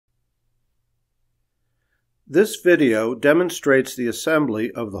This video demonstrates the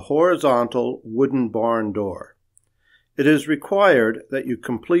assembly of the horizontal wooden barn door. It is required that you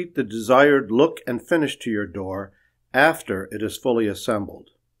complete the desired look and finish to your door after it is fully assembled.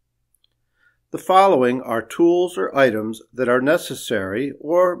 The following are tools or items that are necessary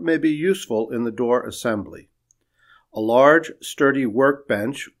or may be useful in the door assembly: a large, sturdy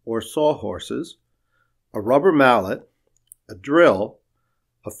workbench or sawhorses, a rubber mallet, a drill,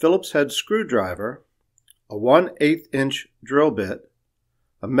 a Phillips head screwdriver, a 1/8 inch drill bit,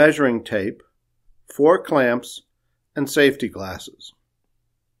 a measuring tape, 4 clamps, and safety glasses.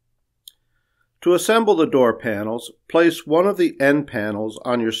 To assemble the door panels, place one of the end panels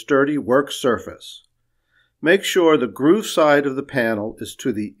on your sturdy work surface. Make sure the groove side of the panel is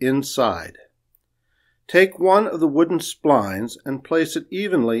to the inside. Take one of the wooden splines and place it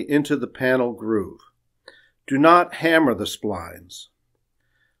evenly into the panel groove. Do not hammer the splines.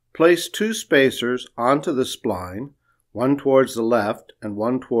 Place 2 spacers onto the spline, one towards the left and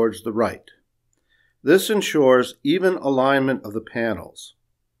one towards the right. This ensures even alignment of the panels.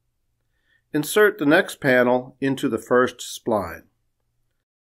 Insert the next panel into the first spline.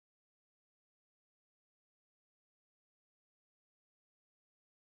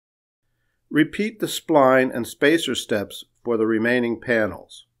 Repeat the spline and spacer steps for the remaining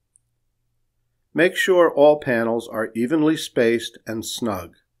panels. Make sure all panels are evenly spaced and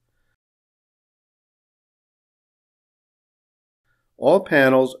snug. All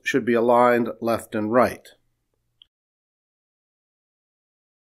panels should be aligned left and right.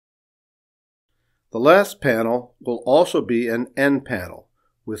 The last panel will also be an end panel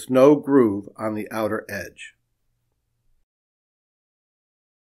with no groove on the outer edge.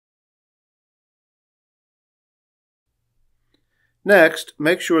 Next,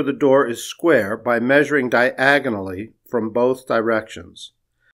 make sure the door is square by measuring diagonally from both directions.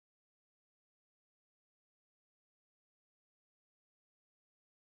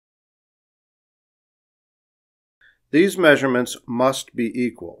 These measurements must be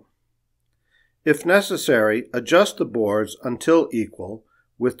equal. If necessary, adjust the boards until equal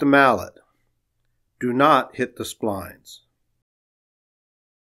with the mallet. Do not hit the splines.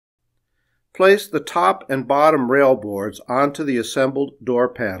 Place the top and bottom rail boards onto the assembled door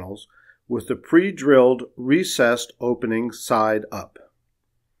panels with the pre-drilled recessed opening side up.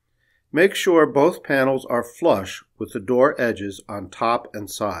 Make sure both panels are flush with the door edges on top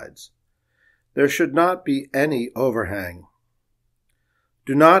and sides. There should not be any overhang.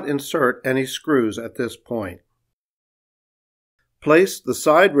 Do not insert any screws at this point. Place the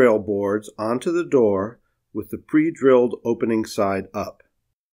side rail boards onto the door with the pre-drilled opening side up.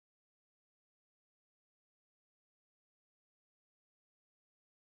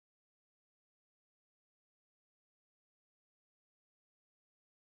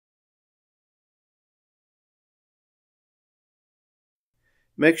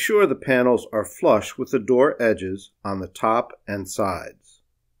 Make sure the panels are flush with the door edges on the top and sides.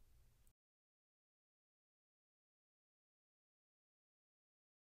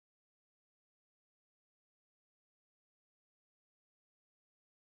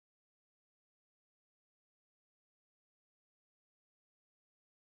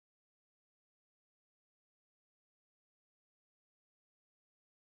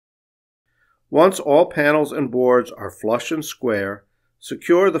 Once all panels and boards are flush and square,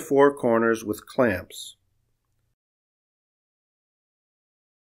 secure the 4 corners with clamps.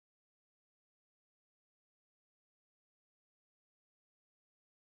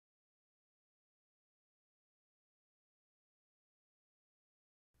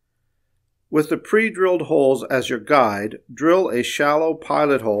 With the pre-drilled holes as your guide, drill a shallow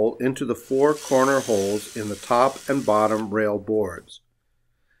pilot hole into the 4 corner holes in the top and bottom rail boards.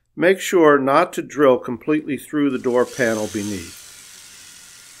 Make sure not to drill completely through the door panel beneath.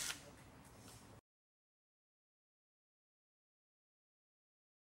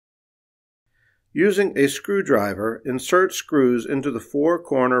 Using a screwdriver, insert screws into the 4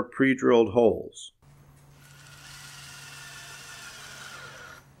 corner pre-drilled holes.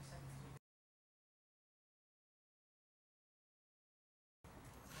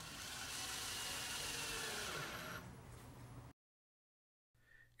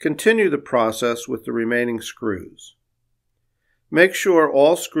 Continue the process with the remaining screws. Make sure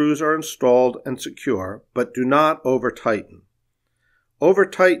all screws are installed and secure, but do not over-tighten.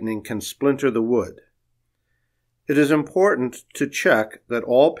 Over-tightening can splinter the wood. It is important to check that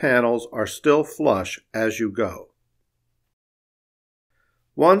all panels are still flush as you go.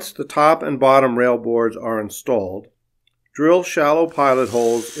 Once the top and bottom rail boards are installed, drill shallow pilot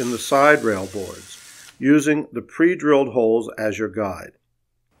holes in the side rail boards, using the pre-drilled holes as your guide.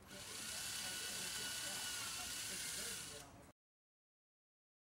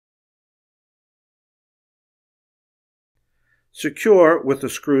 Secure with the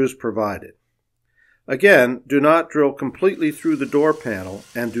screws provided. Again, do not drill completely through the door panel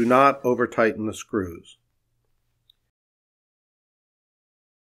and do not over-tighten the screws.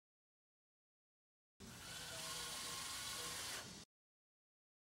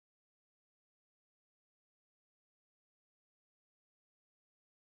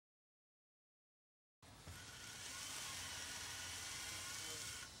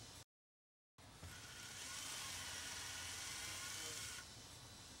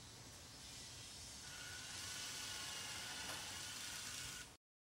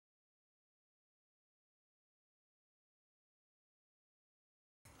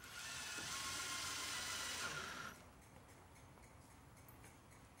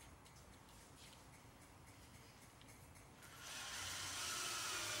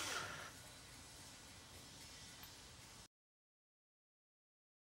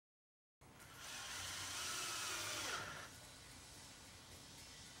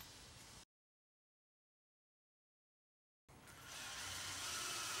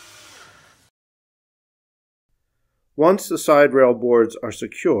 Once the side rail boards are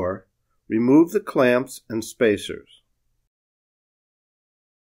secure, remove the clamps and spacers.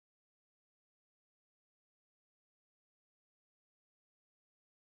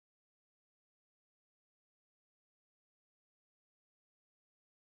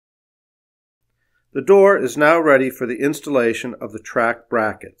 The door is now ready for the installation of the track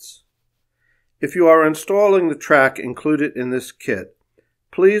brackets. If you are installing the track included in this kit,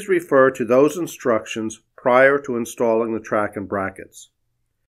 please refer to those instructions prior to installing the track and brackets.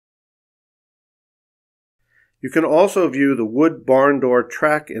 You can also view the wood barn door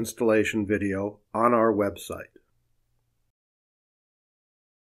track installation video on our website.